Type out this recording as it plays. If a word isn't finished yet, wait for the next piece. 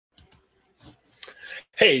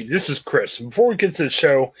Hey, this is Chris. Before we get to the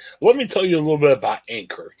show, let me tell you a little bit about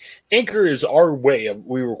Anchor. Anchor is our way of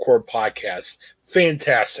we record podcasts.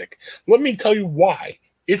 Fantastic. Let me tell you why.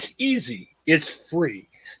 It's easy. It's free.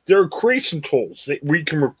 There are creation tools that where you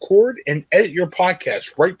can record and edit your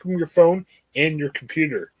podcast right from your phone and your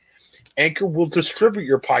computer. Anchor will distribute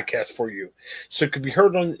your podcast for you, so it can be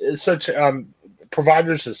heard on such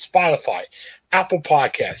providers as Spotify, Apple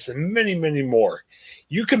Podcasts, and many, many more.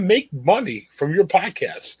 You can make money from your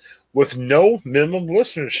podcast with no minimum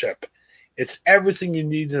listenership. It's everything you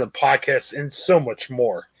need in a podcast and so much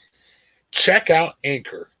more. Check out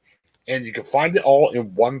Anchor, and you can find it all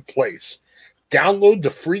in one place. Download the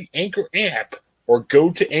free Anchor app or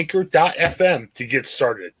go to anchor.fm to get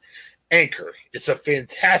started. Anchor, it's a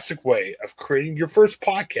fantastic way of creating your first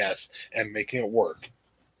podcast and making it work.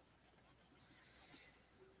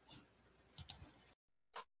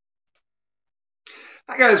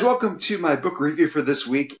 Hi guys, welcome to my book review for this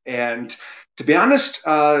week. And to be honest,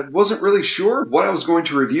 wasn't really sure what I was going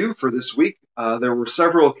to review for this week. There were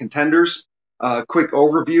several contenders. Quick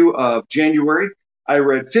overview of January. I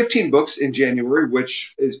read 15 books in January,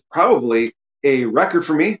 which is probably a record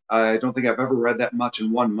for me. I don't think I've ever read that much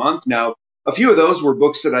in 1 month. Now, a few of those were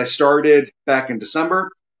books that I started back in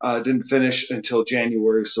December. Didn't finish until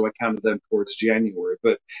January, so I counted them towards January.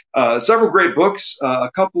 But several great books,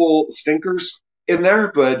 a couple stinkers in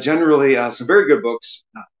there, but generally some very good books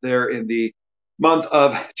there in the month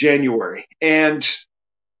of January. And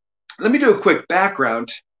let me do a quick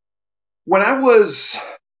background. When I was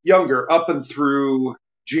younger, up and through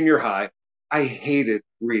junior high, I hated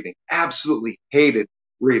reading, absolutely hated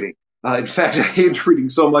reading. In fact, I hated reading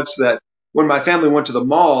so much that when my family went to the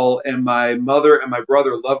mall and my mother and my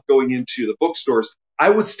brother loved going into the bookstores, I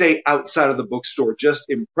would stay outside of the bookstore just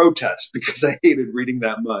in protest because I hated reading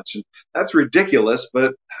that much. And that's ridiculous,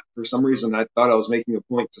 but for some reason I thought I was making a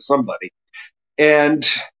point to somebody. And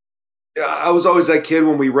I was always that kid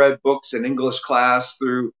when we read books in English class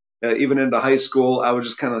through even into high school. I would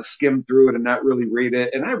just kind of skim through it and not really read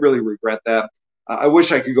it. And I really regret that. I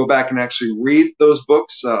wish I could go back and actually read those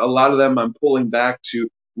books. A lot of them I'm pulling back to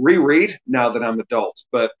reread now that I'm adult.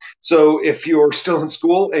 But so if you're still in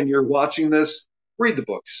school and you're watching this, read the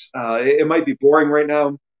books. It might be boring right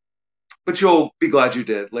now, but you'll be glad you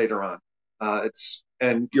did later on.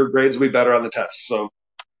 And your grades will be better on the test. So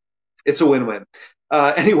it's a win-win.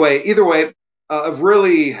 Anyway, either way, I've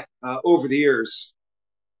really, over the years,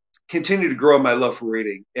 continued to grow my love for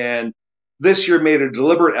reading. And this year made a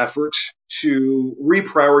deliberate effort to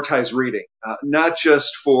reprioritize reading, not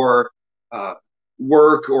just for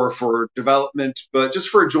work or for development, but just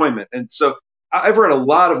for enjoyment. And so I've read a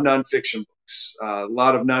lot of nonfiction books, a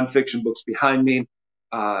lot of nonfiction books behind me.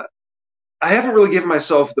 I haven't really given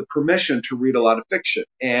myself the permission to read a lot of fiction.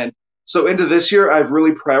 And so into this year, I've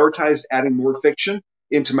really prioritized adding more fiction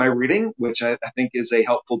into my reading, which I think is a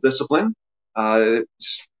helpful discipline,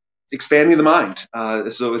 expanding the mind.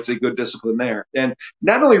 So it's a good discipline there. And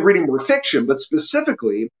not only reading more fiction, but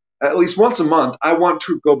specifically, at least once a month, I want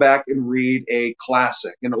to go back and read a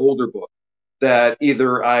classic, an older book that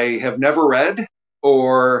either I have never read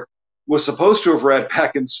or was supposed to have read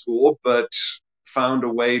back in school, but found a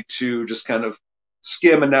way to just kind of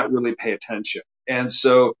skim and not really pay attention. And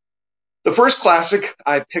so the first classic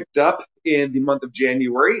I picked up in the month of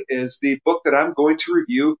January is the book that I'm going to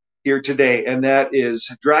review here today, and that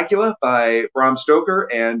is Dracula by Bram Stoker,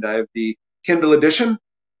 and I have the Kindle edition.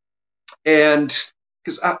 And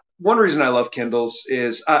because one reason I love Kindles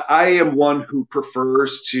is I am one who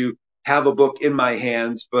prefers to have a book in my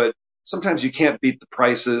hands, but sometimes you can't beat the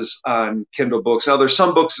prices on Kindle books. Now, there's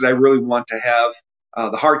some books that I really want to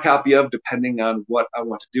have the hard copy of, depending on what I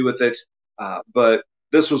want to do with it. But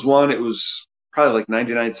this was one, it was probably like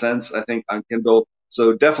 99 cents, I think, on Kindle.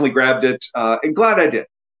 So definitely grabbed it, and glad I did.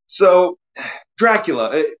 So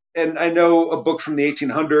Dracula, and I know a book from the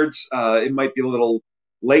 1800s, it might be a little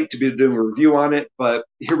late to be doing a review on it, but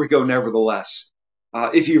here we go nevertheless.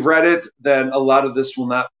 If you've read it, then a lot of this will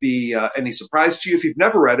not be any surprise to you. If you've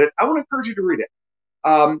never read it, I want to encourage you to read it.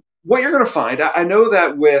 What you're going to find, I know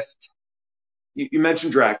that with, you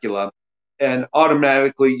mentioned Dracula, and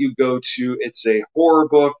automatically you go to, it's a horror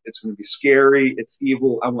book, it's going to be scary, it's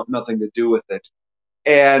evil, I want nothing to do with it.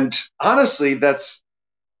 And honestly, that's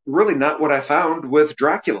really not what I found with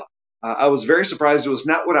Dracula. I was very surprised. It was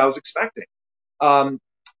not what I was expecting.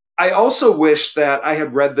 I also wish that I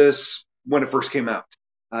had read this when it first came out.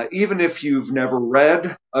 Even if you've never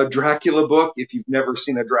read a Dracula book, if you've never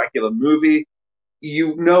seen a Dracula movie,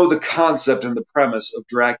 you know the concept and the premise of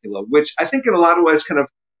Dracula, which I think in a lot of ways kind of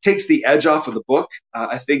takes the edge off of the book.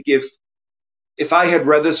 I think if I had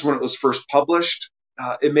read this when it was first published,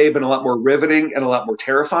 it may have been a lot more riveting and a lot more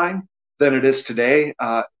terrifying than it is today.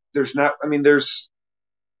 There's not, I mean, I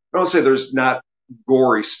don't say there's not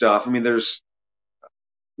gory stuff. I mean, there's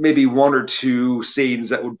maybe one or two scenes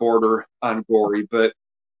that would border on gory, but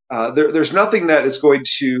there's nothing that is going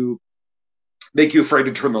to make you afraid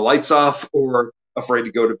to turn the lights off or afraid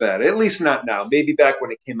to go to bed. At least not now. Maybe back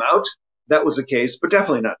when it came out, that was the case, but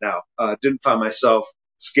definitely not now. Didn't find myself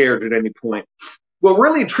scared at any point. What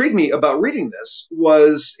really intrigued me about reading this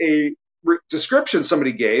was a description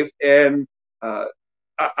somebody gave, and uh,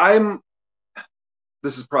 I'm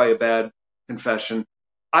this is probably a bad confession.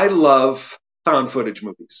 I love found footage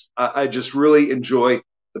movies. I just really enjoy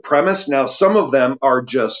the premise. Now, some of them are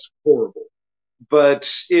just horrible, but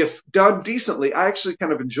if done decently, I actually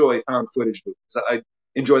kind of enjoy found footage movies. I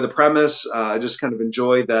enjoy the premise. I just kind of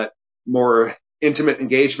enjoy that more intimate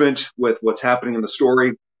engagement with what's happening in the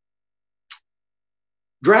story.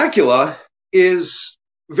 Dracula is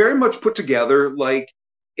very much put together like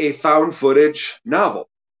a found footage novel.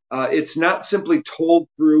 It's not simply told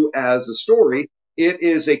through as a story. It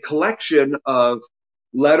is a collection of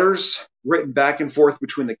letters written back and forth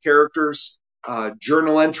between the characters,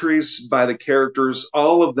 journal entries by the characters,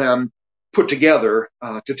 all of them put together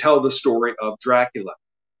to tell the story of Dracula.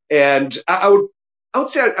 And I would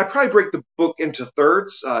say I'd probably break the book into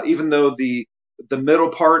thirds, even though the middle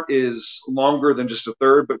part is longer than just a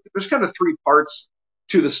third, but there's kind of three parts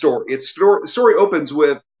to the story. The story opens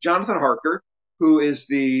with Jonathan Harker, who is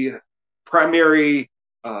the primary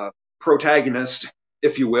protagonist,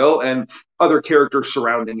 if you will, and other characters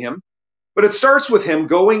surrounding him. But it starts with him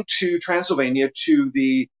going to Transylvania to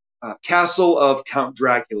the castle of Count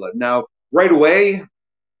Dracula. Now, right away,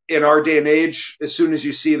 in our day and age, as soon as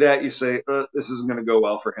you see that, you say, this isn't going to go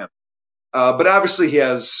well for him. But obviously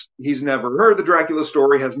he's never heard the Dracula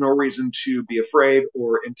story, has no reason to be afraid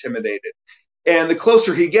or intimidated. And the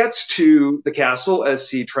closer he gets to the castle as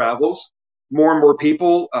he travels, more and more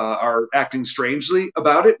people are acting strangely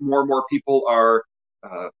about it. More and more people are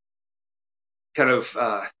uh, kind of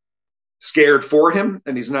scared for him,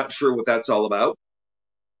 and he's not sure what that's all about.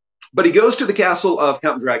 But he goes to the castle of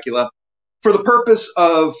Count Dracula for the purpose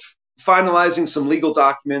of finalizing some legal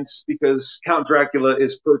documents because Count Dracula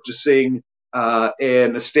is purchasing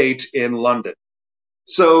an estate in London.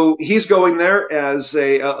 So he's going there as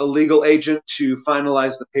a legal agent to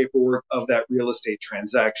finalize the paperwork of that real estate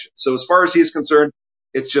transaction. So as far as he's concerned,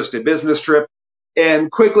 it's just a business trip.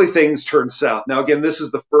 And quickly things turn south. Now, again, this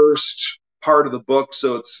is the first part of the book,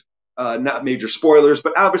 so it's not major spoilers,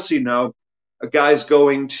 but obviously, you know, a guy's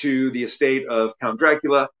going to the estate of Count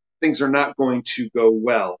Dracula. Things are not going to go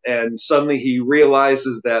well. And suddenly he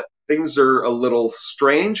realizes that things are a little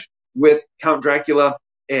strange with Count Dracula,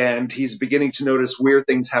 and he's beginning to notice weird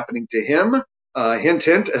things happening to him. Hint,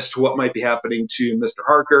 hint, as to what might be happening to Mr.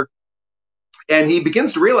 Harker. And he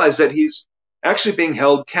begins to realize that he's actually being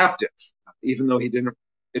held captive, even though he didn't.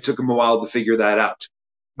 It took him a while to figure that out.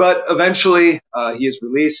 But eventually, he is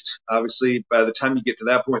released. Obviously, by the time you get to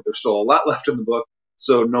that point, there's still a lot left in the book,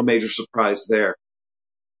 so no major surprise there.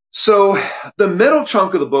 So the middle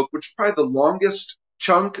chunk of the book, which is probably the longest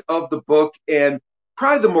chunk of the book and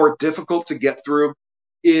probably the more difficult to get through,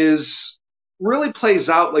 is really plays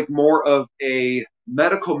out like more of a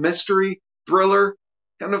medical mystery thriller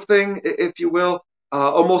kind of thing, if you will.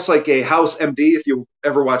 Almost like a House MD, if you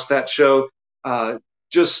ever watched that show.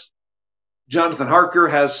 Just Jonathan Harker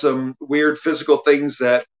has some weird physical things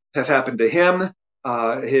that have happened to him.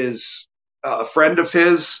 His friend of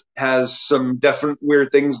his has some definite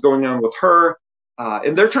weird things going on with her.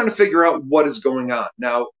 And they're trying to figure out what is going on.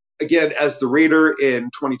 Now, again, as the reader in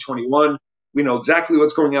 2021, we know exactly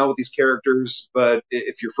what's going on with these characters, but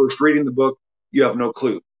if you're first reading the book, you have no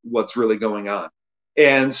clue what's really going on.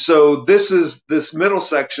 And so this middle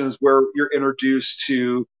section is where you're introduced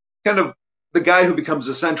to kind of the guy who becomes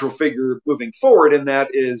a central figure moving forward, and that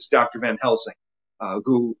is Dr. Van Helsing,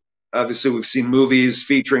 who obviously we've seen movies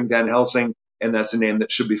featuring Van Helsing, and that's a name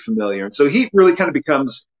that should be familiar. And so he really kind of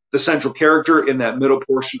becomes the central character in that middle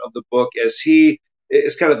portion of the book as he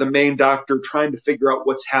is kind of the main doctor trying to figure out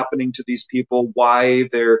what's happening to these people, why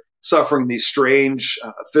they're suffering these strange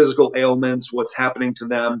physical ailments, what's happening to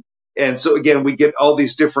them. And so again, we get all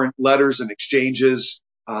these different letters and exchanges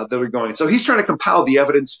that are going. So he's trying to compile the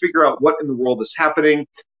evidence, figure out what in the world is happening,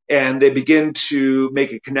 and they begin to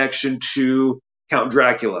make a connection to Count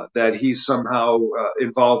Dracula, that he's somehow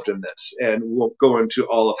involved in this, and we'll go into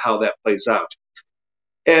all of how that plays out.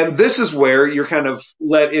 And this is where you're kind of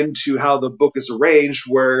led into how the book is arranged,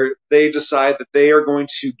 where they decide that they are going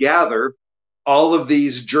to gather all of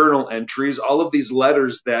these journal entries, all of these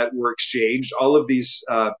letters that were exchanged, all of these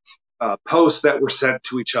posts that were sent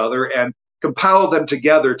to each other and compile them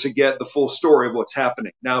together to get the full story of what's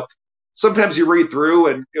happening. Now, sometimes you read through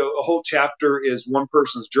and a whole chapter is one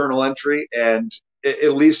person's journal entry. And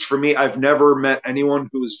at least for me, I've never met anyone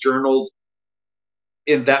who's journaled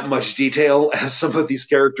in that much detail as some of these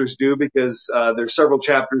characters do, because there's several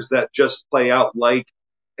chapters that just play out like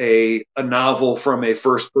a novel from a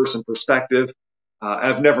first person perspective.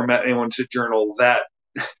 I've never met anyone to journal that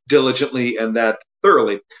diligently and that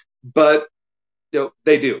thoroughly, but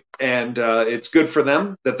they do. And it's good for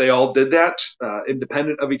them that they all did that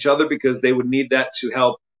independent of each other, because they would need that to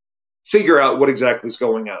help figure out what exactly is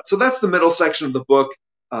going on. So that's the middle section of the book.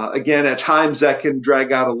 Again, at times that can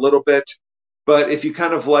drag out a little bit, but if you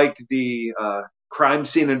kind of like the crime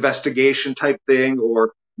scene investigation type thing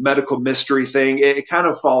or medical mystery thing, it kind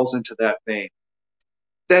of falls into that vein.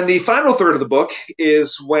 Then the final third of the book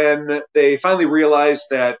is when they finally realize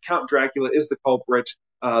that Count Dracula is the culprit.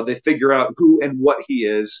 They figure out who and what he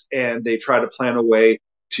is, and they try to plan a way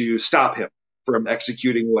to stop him from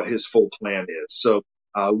executing what his full plan is. So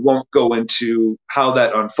won't go into how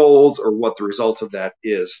that unfolds or what the result of that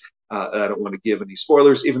is. I don't want to give any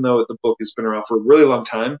spoilers, even though the book has been around for a really long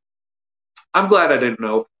time. I'm glad I didn't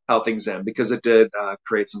know how things end, because it did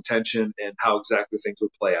create some tension and how exactly things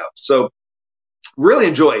would play out. So really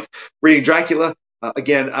enjoyed reading Dracula.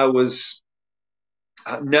 Again, I was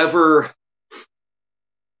never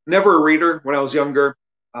a reader when I was younger.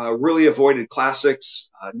 Really avoided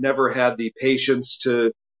classics. Never had the patience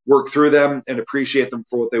to work through them and appreciate them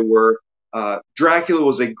for what they were. Dracula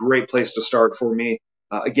was a great place to start for me.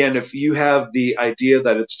 Again, if you have the idea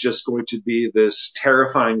that it's just going to be this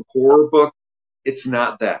terrifying horror book, it's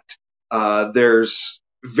not that. There's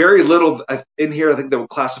very little in here I think that would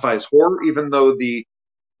classify as horror, even though the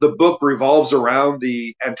book revolves around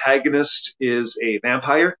the antagonist is a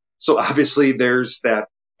vampire. So obviously there's that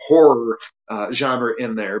horror genre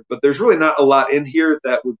in there, but there's really not a lot in here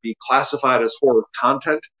that would be classified as horror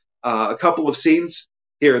content. A couple of scenes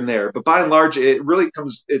here and there, but by and large,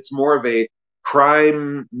 it's more of a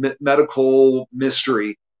crime, medical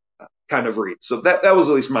mystery kind of read. So that was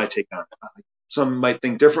at least my take on it. Some might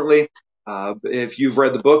think differently. If you've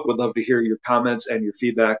read the book, would love to hear your comments and your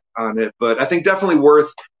feedback on it. But I think definitely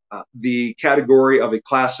worth the category of a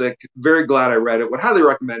classic. Very glad I read it. Would highly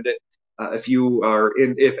recommend it.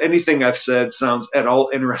 If anything I've said sounds at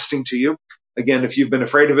all interesting to you. Again, if you've been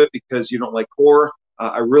afraid of it because you don't like horror,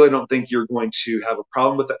 I really don't think you're going to have a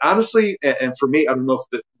problem with it. Honestly, and for me, I don't know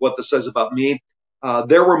what this says about me.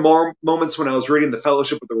 There were more moments when I was reading The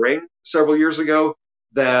Fellowship of the Ring several years ago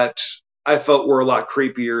that I felt were a lot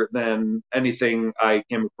creepier than anything I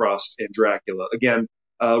came across in Dracula. Again,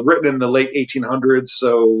 written in the late 1800s,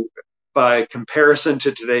 so by comparison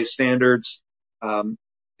to today's standards,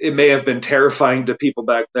 it may have been terrifying to people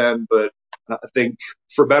back then, but I think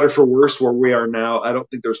for better, for worse, where we are now, I don't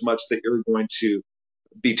think there's much that you're going to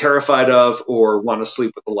be terrified of or want to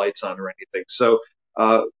sleep with the lights on or anything. So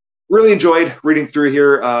really enjoyed reading through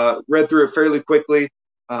here, read through it fairly quickly.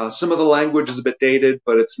 Some of the language is a bit dated,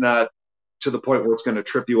 but it's not to the point where it's going to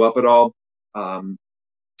trip you up at all.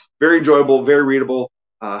 Very enjoyable, very readable.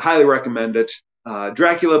 Highly recommend it.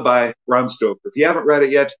 Dracula by Bram Stoker. If you haven't read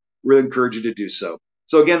it yet, really encourage you to do so.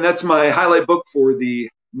 So again, that's my highlight book for the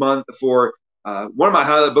month, for one of my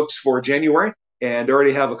highlight books for January, and I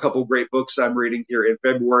already have a couple great books I'm reading here in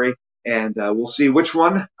February, and we'll see which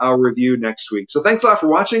one I'll review next week. So thanks a lot for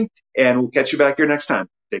watching, and we'll catch you back here next time.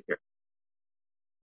 Take care.